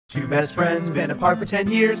Two best friends, been apart for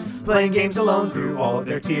 10 years, playing games alone through all of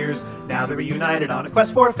their tears. Now they're reunited on a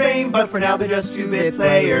quest for fame, but for now they're just 2-bit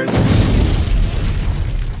players.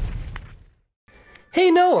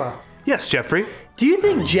 Hey Noah. Yes, Jeffrey. Do you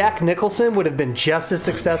think Jack Nicholson would have been just as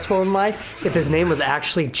successful in life if his name was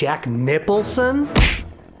actually Jack Nippleson?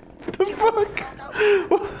 The fuck?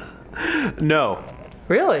 No.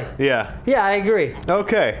 Really? Yeah. Yeah, I agree.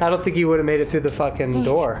 Okay. I don't think he would have made it through the fucking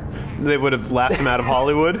door. They would have laughed him out of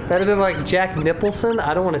Hollywood. That'd have been like, Jack Nicholson?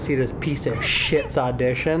 I don't want to see this piece of shit's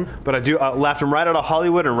audition. But I laughed him right out of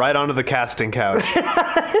Hollywood and right onto the casting couch.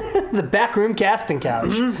 The backroom casting couch.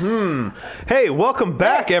 Mm-hmm. Hey, welcome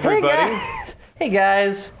back, everybody. Hey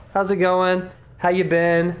guys. How's it going? How you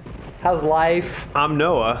been? How's life? I'm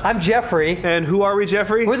Noah. I'm Jeffrey. And who are we,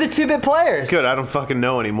 Jeffrey? We're the 2-bit players. Good, I don't fucking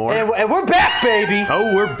know anymore. And we're back, baby.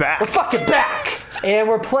 Oh, we're back. We're fucking back. And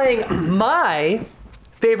we're playing my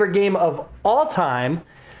favorite game of all time,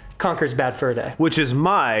 Conker's Bad Fur Day. Which is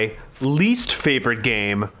my least favorite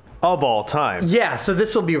game of all time. Yeah, so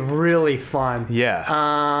this will be really fun. Yeah.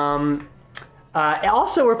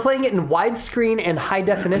 Also, we're playing it in widescreen and high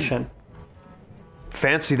definition.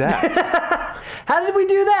 Fancy that. How did we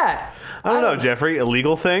do that? I don't know, Jeffrey.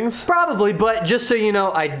 Illegal things? Probably, but just so you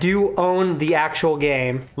know, I do own the actual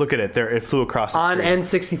game. Look at it. There, it flew across the on screen.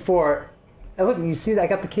 N64. And look, you see that? I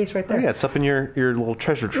got the case right there. Oh, yeah, it's up in your little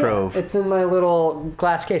treasure trove. Yeah, it's in my little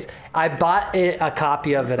glass case. I bought a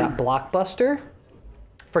copy of it at Blockbuster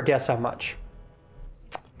for guess how much?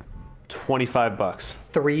 $25.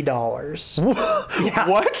 $3. Yeah.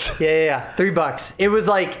 What? Yeah. $3. It was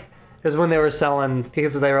like, it was when they were selling,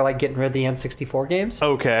 because they were like getting rid of the N64 games.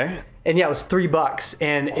 Okay. And yeah, it was $3,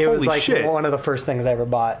 and it was like one of the first things I ever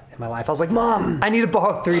bought in my life. I was like, Mom, I need to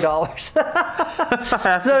borrow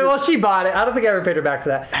 $3. So, well, she bought it. I don't think I ever paid her back for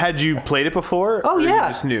that. Had you played it before? Oh, or yeah. You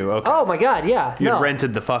just knew? Okay. Oh, my God, yeah. You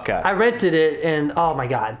rented the fuck out. I rented it, and oh, my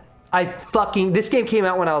God. This game came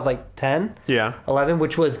out when I was like 10, 11,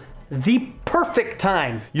 which was the perfect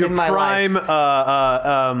time in my life. Your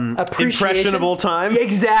prime, impressionable time?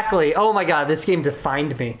 Exactly. Oh, my God, this game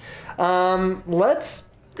defined me.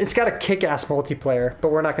 It's got a kick-ass multiplayer, but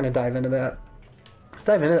we're not going to dive into that. Let's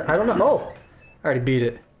dive into it. I don't know. Oh, I already beat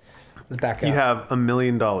it. Let's back out. You have $1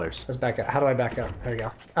 million. Let's back out. How do I back out? There we go.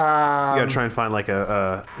 You gotta try and find like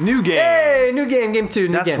a new game. Hey, new game, game 2, new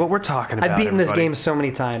game. That's what we're talking about. I've beaten this game so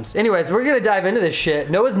many times. Anyways, we're going to dive into this shit.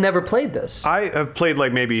 Noah's never played this. I have played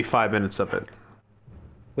like maybe 5 minutes of it.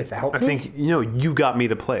 Without me? I think, you got me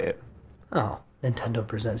to play it. Oh, Nintendo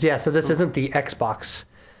presents. Yeah, so this isn't the Xbox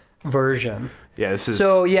version. Yeah, this is...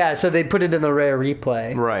 So they put it in the Rare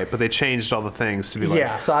Replay. Right, but they changed all the things to be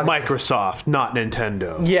like, so Microsoft, not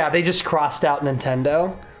Nintendo. Yeah, they just crossed out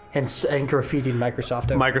Nintendo and graffitied Microsoft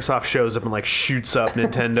over. Microsoft shows up and like shoots up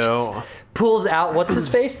Nintendo. Pulls out, what's his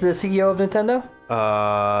face? The CEO of Nintendo?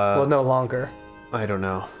 Well, no longer. I don't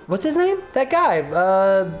know. What's his name? That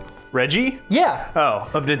guy. Reggie? Yeah. Oh,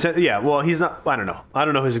 of Nintendo. Yeah, well, he's not, I don't know. I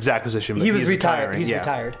don't know his exact position, but he was retired. He's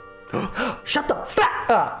retired. Shut the fuck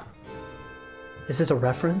up! Is this a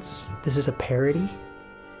reference? This is a parody?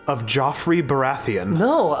 Of Joffrey Baratheon.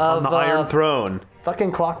 No, on the Iron Throne.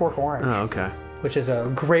 Fucking Clockwork Orange. Oh, okay. Which is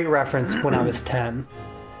a great reference when I was 10.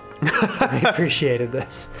 I appreciated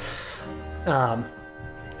this.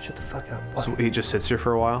 Shut the fuck up. What? So he just sits here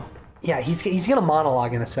for a while? Yeah, he's gonna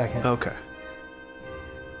monologue in a second. Okay.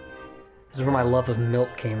 This is where my love of milk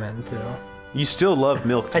came in, too. You still love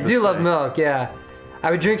milk to I this do day. love milk, yeah.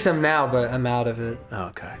 I would drink some now, but I'm out of it.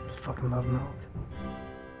 Okay. I fucking love milk.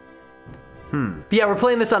 But yeah, we're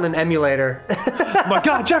playing this on an emulator. Oh my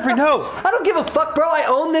God, Jeffrey, no! I don't give a fuck, bro. I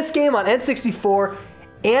own this game on N64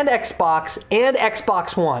 and Xbox and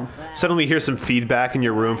Xbox One. Suddenly you hear some feedback in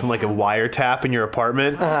your room from like a wiretap in your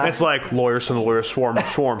apartment. It's like, lawyers from the lawyers swarm.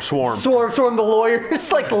 Swarm the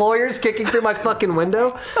lawyers. Like lawyers kicking through my fucking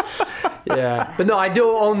window. Yeah. But no, I do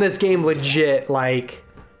own this game legit, like...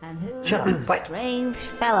 Shut up. Wait. Strange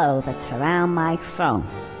fellow that's around my throne.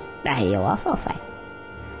 Now you also say.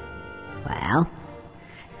 Well,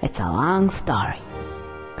 it's a long story.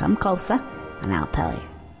 Come closer, and I'll tell you.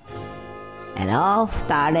 It all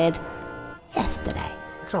started yesterday.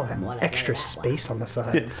 Look at all that extra space on the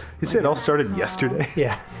sides. You said it all started yesterday?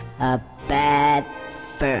 Yeah. A bad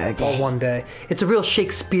fur It's all day. one day. It's a real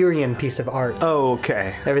Shakespearean piece of art. Oh,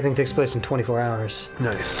 okay. Everything takes place in 24 hours.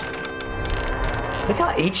 Nice. Look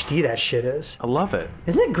how HD that shit is. I love it.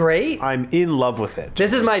 Isn't it great? I'm in love with it.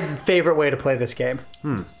 This is my favorite way to play this game.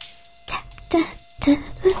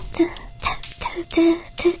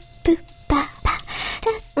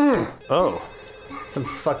 Oh. Some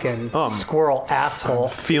fucking squirrel asshole.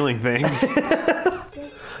 Feeling things.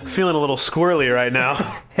 Feeling a little squirrely right now.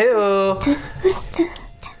 Hello.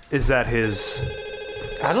 Is that his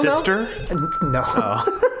I don't sister? know. No.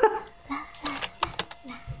 Oh.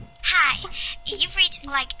 Hi, you've reached,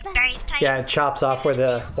 Barry's place? Yeah, it chops off where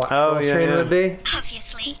the screen would be.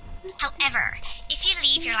 Obviously. However, if you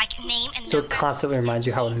leave your, name and So it number... constantly reminds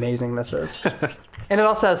you how amazing this is. And it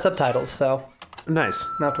also has subtitles, so Nice.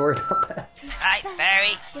 not have to worry about that. Hi,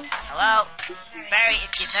 Barry. Hello? Barry,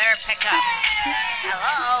 if you there, pick up.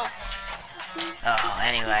 Hello? Oh,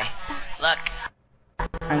 anyway. Look.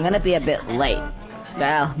 I'm gonna be a bit late.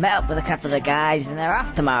 Well, met up with a couple of the guys and they're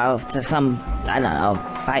off tomorrow to some, I don't know,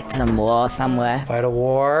 fight some war somewhere. Fight a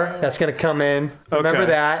war. That's gonna come in. Remember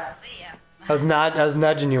Okay. that. I was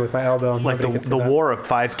nudging you with my elbow. Like the War of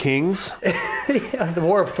Five Kings? Yeah, the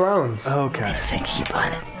War of Thrones. Okay. I think she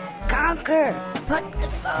bought it. Conker! Put the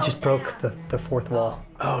phone... I just broke the fourth wall.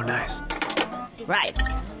 Oh, nice. Right.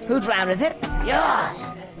 Whose round is it? Yours!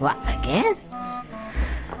 What, again?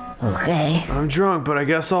 Okay. I'm drunk, but I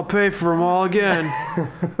guess I'll pay for them all again.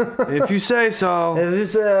 If you say so.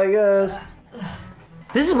 This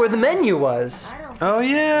is where the menu was. Oh,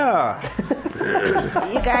 yeah.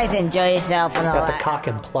 You guys enjoy yourself and all Got the that. Cock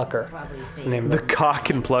and Plucker. That's the name of The it.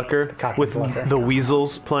 Cock and Plucker Cock and with Plucker. the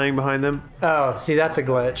weasels playing behind them. Oh, see, that's a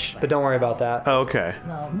glitch, but don't worry about that. Oh, okay.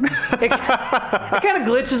 It kind of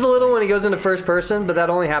glitches a little when he goes into first person, but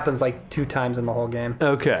that only happens 2 times in the whole game.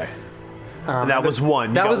 Okay. That was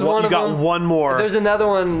one. That was one You of got them. one more. There's another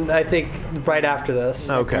one, I think, right after this.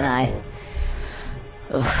 And Okay. I...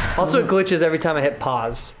 Also, it glitches every time I hit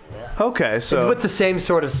pause. Okay, so. With the same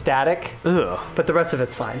sort of static, Ugh. but the rest of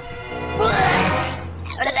it's fine.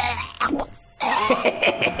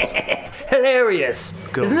 Hilarious.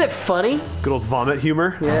 Good. Isn't it funny? Good old vomit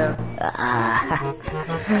humor. Yeah.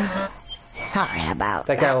 Sorry about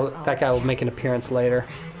That guy will make an appearance later.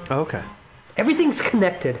 Okay. Everything's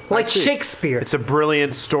connected, like see. Shakespeare. It's a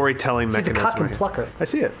brilliant storytelling See the mechanism. Cock and right here. Plucker. I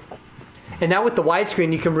see it. And now with the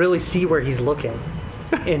widescreen, you can really see where he's looking.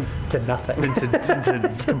 Into nothing. Into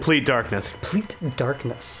complete darkness. Complete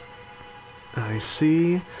darkness. I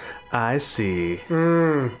see. I see.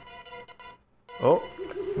 Hmm. Oh.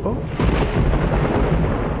 Oh.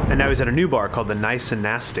 And now he's at a new bar called the Nice and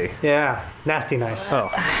Nasty. Yeah, nasty nice. Oh.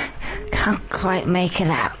 Can't quite make it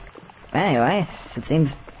out. Anyway, it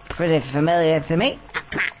seems pretty familiar to me.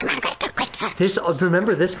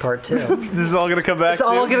 Remember this part too. This is all gonna come back It's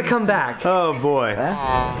all to? gonna come back. Oh boy.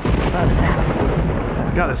 What was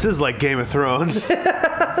that? God, this is like Game of Thrones.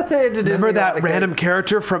 Remember that random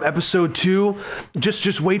character from episode 2?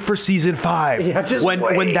 Just wait for season 5. Yeah, just when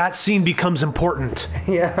wait. that scene becomes important.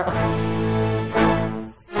 Yeah.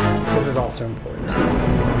 This is also important. Look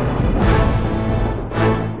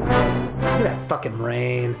at that fucking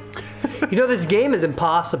rain. You know, this game is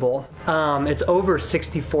impossible. It's over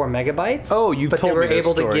 64 megabytes. Oh, you've but told they were me this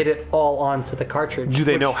able to story. get it all onto the cartridge. Do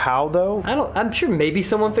they which- know how though? I'm sure maybe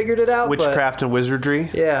someone figured it out. Witchcraft and wizardry?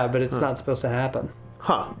 But, yeah, but it's not supposed to happen.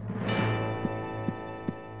 Huh.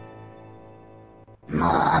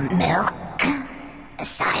 More milk?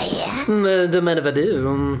 Sire? Don't mind if I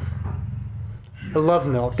do. I love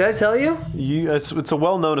milk. Did I tell you? It's a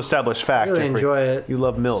well-known established fact. I really Jeffrey. enjoy it. You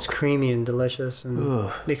love milk. It's creamy and delicious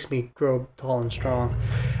and makes me grow tall and strong.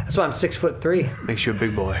 That's why I'm 6'3". Makes you a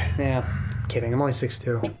big boy. Yeah, kidding. I'm only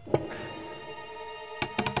 6'2".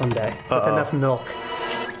 One day, with Uh-oh. enough milk.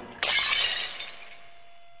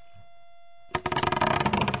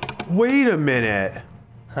 Wait a minute.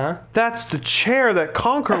 Huh? That's the chair that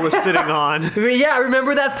Conker was sitting on. Yeah,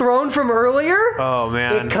 remember that throne from earlier? Oh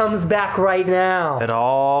man. It comes back right now. It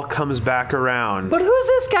all comes back around. But who's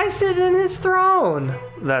this guy sitting in his throne?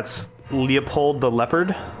 That's Leopold the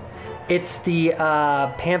leopard? It's the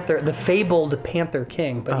panther, the fabled Panther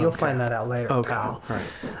King, but you'll find that out later, pal. All right.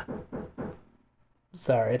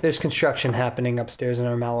 Sorry, there's construction happening upstairs in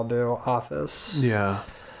our Malibu office. Yeah.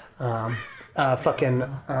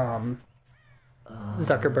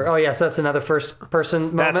 Zuckerberg. Oh, yes, that's another first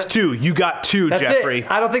person moment. That's 2. You got 2, That's Jeffrey.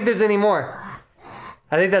 it. I don't think there's any more.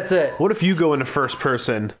 I think that's it. What if you go into first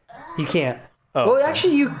person? You can't. Oh. Well,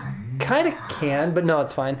 actually, you kind of can, but no,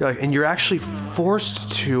 it's fine. And you're actually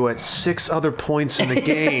forced to at 6 other points in the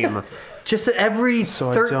game. Just every I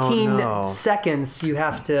don't 13 know. seconds, you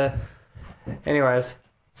have to... Anyways,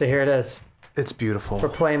 so here it is. It's beautiful. We're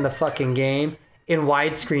playing the fucking game in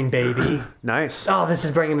widescreen, baby. Nice. Oh, this is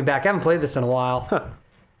bringing me back. I haven't played this in a while.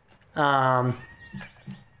 Yeah,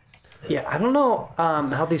 I don't know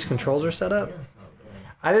how these controls are set up.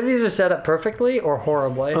 Either these are set up perfectly or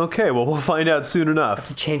horribly. Okay, well, we'll find out soon enough.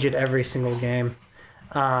 To change it every single game.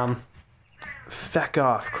 Feck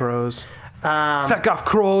off, crows. Feck off,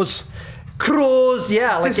 crows. Crows,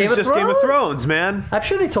 yeah, like This is just Game of Thrones, man. I'm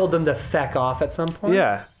sure they told them to feck off at some point.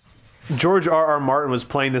 Yeah. George R.R. Martin was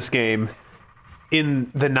playing this game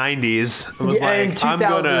in the 90s. It was in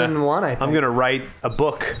 2001, I think. I'm gonna write a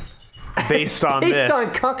book based on this. Based on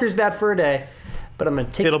Conker's Bad Fur Day. But I'm gonna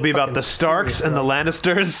take It'll be about the Starks and the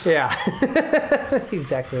Lannisters. Yeah.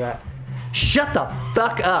 Exactly that. Shut the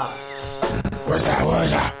fuck up. What's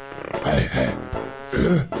that? Hey.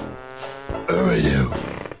 Who are you?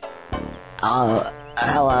 Oh,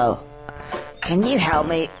 hello. Can you help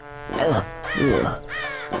me?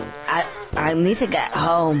 I need to get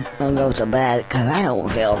home and go to bed because I don't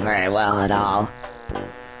feel very well at all.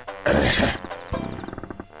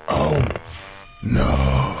 Oh,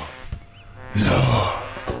 no.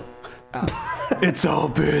 It's all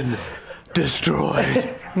been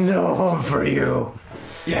destroyed. No home for you.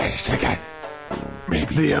 Yes, I got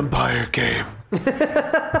maybe. The Empire came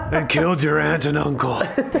and killed your aunt and uncle.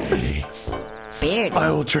 Beard. I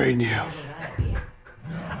will train you.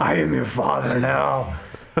 I am your father now.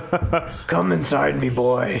 Come inside me,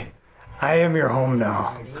 boy. I am your home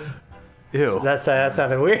now. Ew. That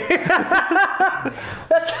sounded weird.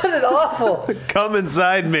 That sounded awful. Come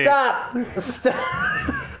inside me. Stop.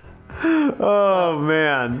 Oh,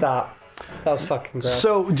 man. Stop. That was fucking gross.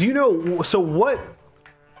 So, do you know,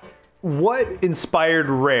 what inspired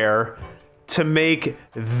Rare to make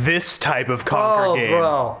this type of Conker game?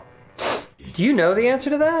 Bro. Do you know the answer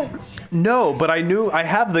to that? No, but I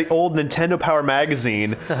have the old Nintendo Power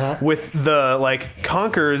magazine with the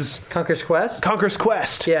Conker's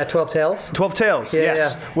Quest. Yeah, 12 Tales. 12 Tales,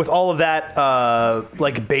 yes. Yeah. With all of that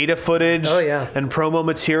beta footage and promo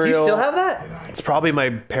material. Do you still have that? It's probably my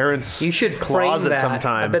parents' You should closet frame that.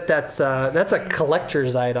 sometime. I bet that's a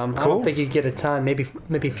collector's item. Cool. I don't think you get a ton, maybe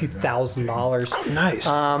a few $1,000s. Oh, nice.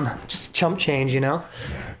 Just chump change, you know?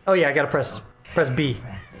 Oh yeah, I gotta press B.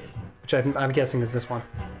 Which I'm guessing is this one.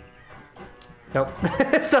 Nope.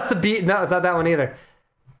 It's not the B. No, it's not that one either.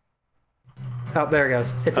 Oh, there it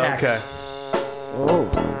goes. It's X. Okay. Oh.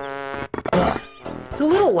 It's a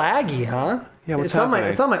little laggy, huh? Yeah, what's happening?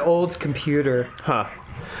 It's on my old computer. Huh.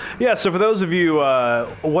 Yeah, so for those of you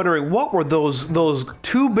wondering, what were those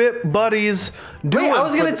 2-bit buddies doing? Wait, I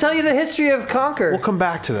was going to tell you the history of Conker. We'll come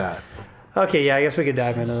back to that. Okay, yeah, I guess we could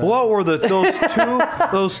dive into that. What were those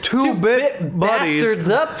 2-bit buddies bastards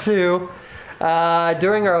up to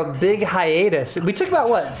during our big hiatus? We took about,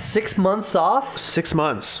 what, 6 months off? 6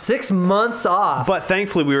 months. 6 months off. But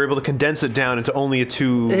thankfully, we were able to condense it down into only a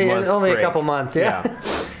 2-month Only break. a couple months, yeah.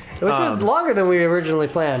 Which was longer than we originally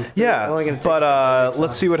planned. Yeah, but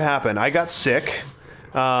let's see what happened. I got sick.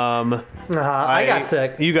 I got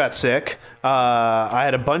sick. You got sick. I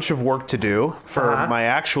had a bunch of work to do for my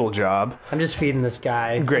actual job. I'm just feeding this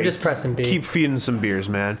guy. Great. I'm just pressing B. Keep feeding some beers,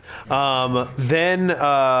 man. Then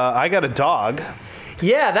I got a dog.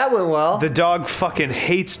 Yeah, that went well. The dog fucking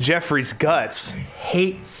hates Jeffrey's guts.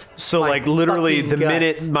 Hates. So literally the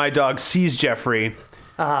minute my dog sees Jeffrey,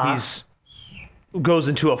 he's goes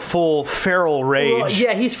into a full feral rage. Well,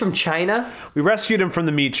 yeah, he's from China. We rescued him from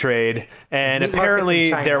the meat trade, and apparently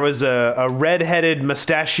there was a red-headed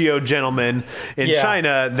mustachioed gentleman in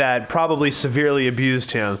China that probably severely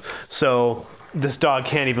abused him. So this dog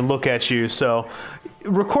can't even look at you. So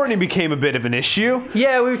recording became a bit of an issue.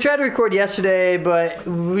 Yeah, we tried to record yesterday, but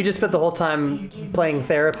we just spent the whole time playing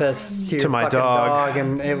therapists to my dog,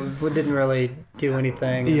 and it didn't really do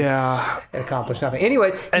anything. Yeah, it accomplished nothing.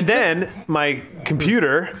 Anyway, and then my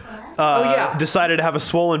computer decided to have a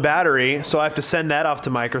swollen battery, so I have to send that off to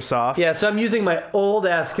Microsoft. Yeah, so I'm using my old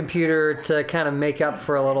ass computer to kind of make up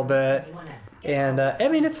for a little bit. And I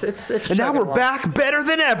mean, it's and now we're back better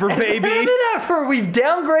than ever, baby. Better than ever. We've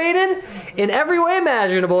downgraded in every way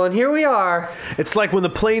imaginable, and here we are. It's like when the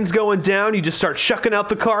plane's going down, you just start shucking out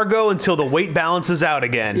the cargo until the weight balances out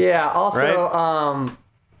again. Yeah. Also, right?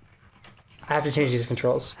 I have to change these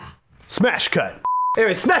controls. Smash cut.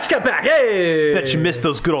 Anyway, smash cut back. Hey! Bet you missed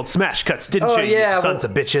those good old smash cuts, didn't you, you sons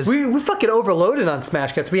of bitches? We fucking overloaded on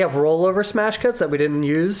smash cuts. We have rollover smash cuts that we didn't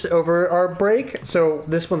use over our break, so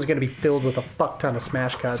this one's going to be filled with a fuck ton of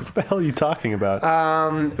smash cuts. What the hell are you talking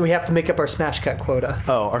about? We have to make up our smash cut quota.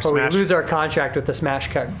 Oh, our smash... we lose our contract with the smash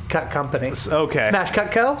cut company. Okay. Smash cut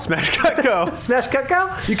co? Smash cut co. Smash cut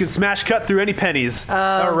co? You can smash cut through any pennies.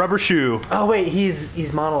 Or rubber shoe. Oh, wait, he's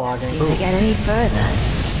monologuing. Can we get any further?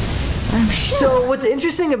 So what's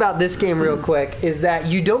interesting about this game real quick is that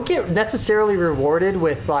you don't get necessarily rewarded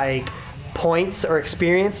with like points or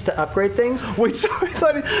experience to upgrade things. Wait, so I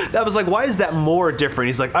thought that was like, why is that more different?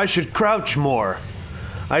 He's like, I should crouch more.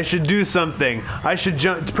 I should do something. I should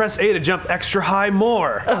press A to jump extra high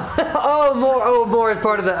more. More is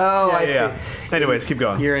part of the. I see. Anyways, keep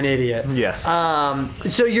going. You're an idiot. Yes.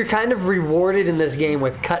 So you're kind of rewarded in this game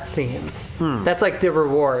with cutscenes. That's like the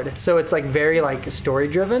reward. So it's like very like story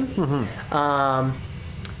driven.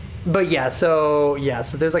 But so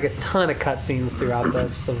there's like a ton of cutscenes throughout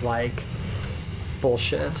this of like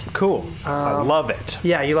bullshit. Cool. I love it.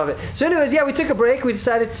 Yeah, you love it. So anyways, we took a break. We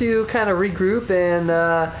decided to kind of regroup, and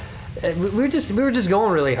we were just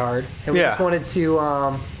going really hard, and we just wanted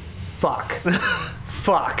to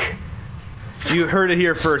fuck. You heard it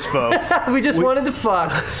here first, folks. we wanted to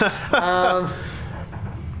fuck. How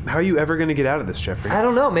are you ever going to get out of this, Jeffrey? I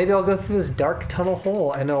don't know. Maybe I'll go through this dark tunnel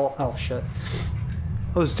hole, and oh shit.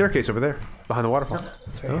 Oh, there's a staircase over there, behind the waterfall. No,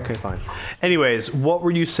 that's right okay, here. Fine. Anyways, what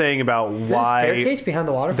were you saying about why... There's a staircase behind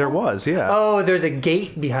the waterfall? There was, yeah. Oh, there's a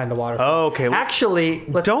gate behind the waterfall. Oh, okay. Actually,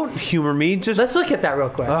 don't humor me. Let's look at that real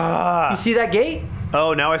quick. You see that gate?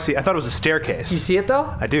 Oh, now I see. I thought it was a staircase. You see it,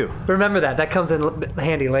 though? I do. Remember that. That comes in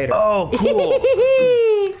handy later. Oh, cool.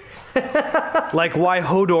 Like why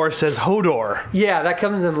Hodor says Hodor. Yeah, that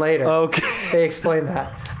comes in later. Okay. They explain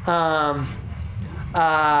that.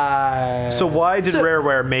 So why did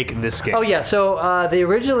Rareware make this game? Oh yeah, so they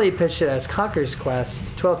originally pitched it as Conker's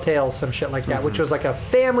Quest, 12 Tales, some shit like that, which was like a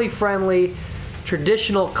family-friendly,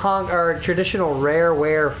 traditional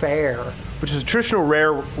Rareware fare. Which is a traditional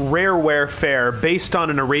Rareware fare based on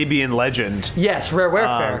an Arabian legend. Yes,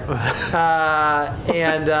 Rareware fare.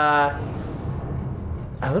 And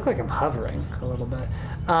I look like I'm hovering a little bit.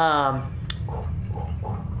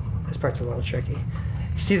 This part's a little tricky.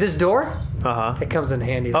 You see this door? It comes in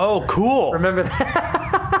handy. Oh, cool. Remember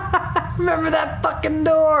that? Remember that fucking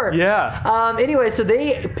door? Yeah. Anyway, so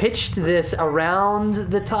they pitched this around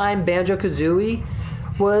the time Banjo-Kazooie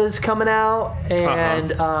was coming out,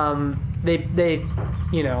 and they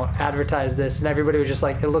advertised this, and everybody was just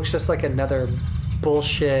like, it looks just like another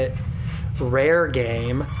bullshit Rare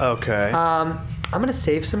game. Okay. I'm gonna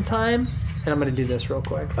save some time, and I'm gonna do this real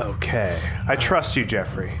quick. Okay. I trust you,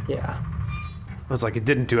 Jeffrey. Yeah. I was like, it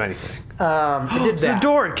didn't do anything. It did that. The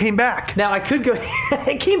door, it came back. Now I could go.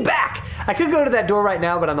 It came back. I could go to that door right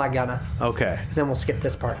now, but I'm not gonna. Okay. Because then we'll skip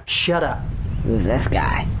this part. Shut up. Who's this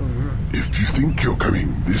guy? If you think you're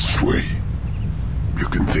coming this way, you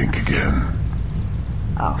can think again.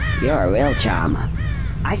 Oh, you're a real charmer.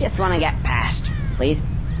 I just want to get past, please.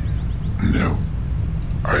 No,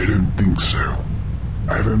 I don't think so.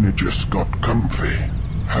 I've only just got comfy.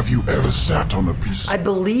 Have you ever sat on a piece? I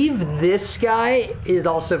believe this guy is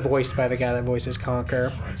also voiced by the guy that voices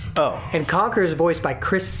Conker. Oh. And Conker is voiced by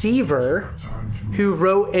Chris Seaver, who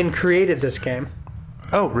wrote and created this game.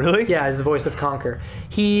 Oh, really? Yeah, he's the voice of Conker.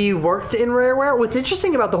 He worked in Rareware. What's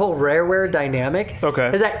interesting about the whole Rareware dynamic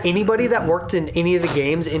is that anybody that worked in any of the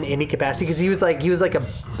games in any capacity, because he was like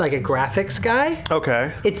a graphics guy.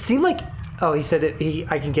 Okay. It seemed like he said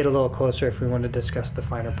I can get a little closer if we want to discuss the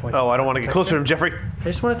finer points. Oh, I don't want to get closer to him, Jeffrey. I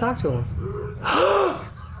just want to talk to him.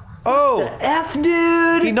 Oh! The F,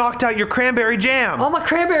 dude! He knocked out your cranberry jam. All my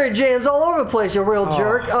cranberry jam's all over the place, you real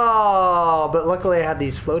jerk. Oh, but luckily I had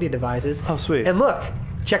these floaty devices. Oh, sweet. And look,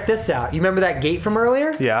 check this out. You remember that gate from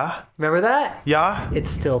earlier? Yeah. Remember that? Yeah. It's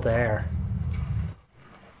still there.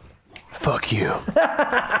 Fuck you.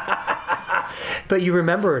 But you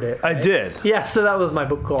remembered it. Right? I did. Yeah, so that was my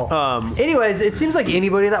book call. Anyways, it seems like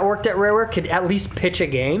anybody that worked at Rareware could at least pitch a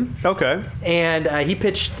game. Okay. And he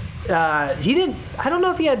pitched. He didn't. I don't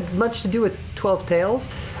know if he had much to do with 12 Tales,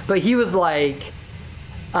 but he was like,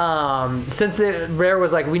 since Rare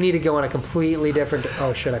was like, we need to go in a completely different.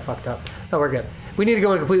 Oh shit! I fucked up. No, we're good. We need to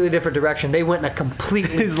go in a completely different direction. They went in a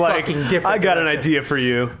completely He's like, fucking different I got direction. an idea for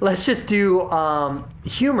you. Let's just do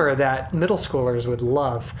humor that middle schoolers would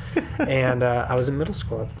love. And I was in middle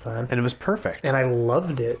school at the time. And it was perfect. And I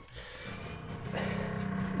loved it.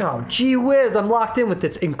 Oh, gee whiz, I'm locked in with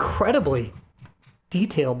this incredibly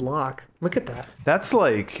detailed lock. Look at that. That's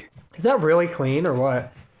like... Is that really clean or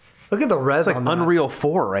what? Look at the res It's on like that. Unreal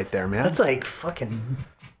 4 right there, man. That's like fucking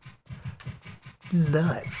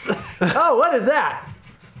nuts. Oh, what is that?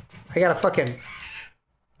 I got a fucking...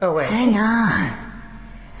 Oh, wait. Hang on.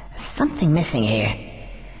 There's something missing here.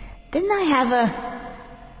 Didn't I have a...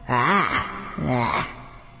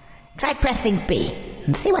 Try pressing B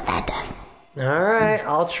and see what that does. All right,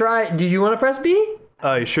 I'll try. Do you want to press B?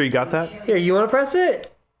 You sure you got that? Here, you want to press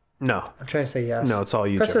it? No. I'm trying to say yes. No, it's all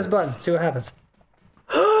you, Press Jerry. this button. See what happens.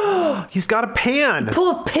 He's got a pan.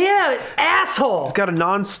 Pull a pan out his asshole. He's got a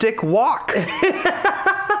non-stick wok. He's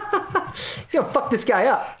gonna fuck this guy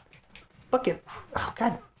up. Fucking. Oh,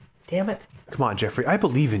 god damn it. Come on, Jeffrey. I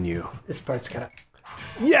believe in you. This part's gotta.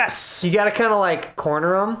 Yes! You gotta kind of like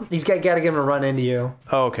corner him. You gotta give him a run into you.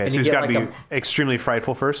 Oh, okay. And So you he's get got to like be extremely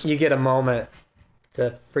frightful first. You get a moment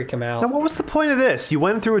to freak him out. Now, what was the point of this? You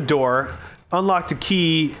went through a door, unlocked a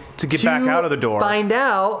key to get back out of the door. Find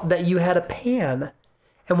out that you had a pan.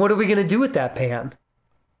 And what are we gonna do with that pan?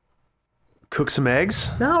 Cook some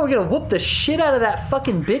eggs? No, we're gonna whoop the shit out of that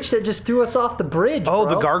fucking bitch that just threw us off the bridge. Oh,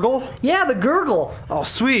 bro. the gargoyle? Yeah, the gurgle. Oh,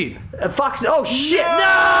 sweet. Fox. Oh shit!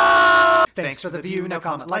 No! Thanks for the view. Now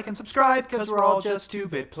comment, like, and subscribe, because we're all just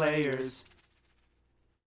 2-bit players.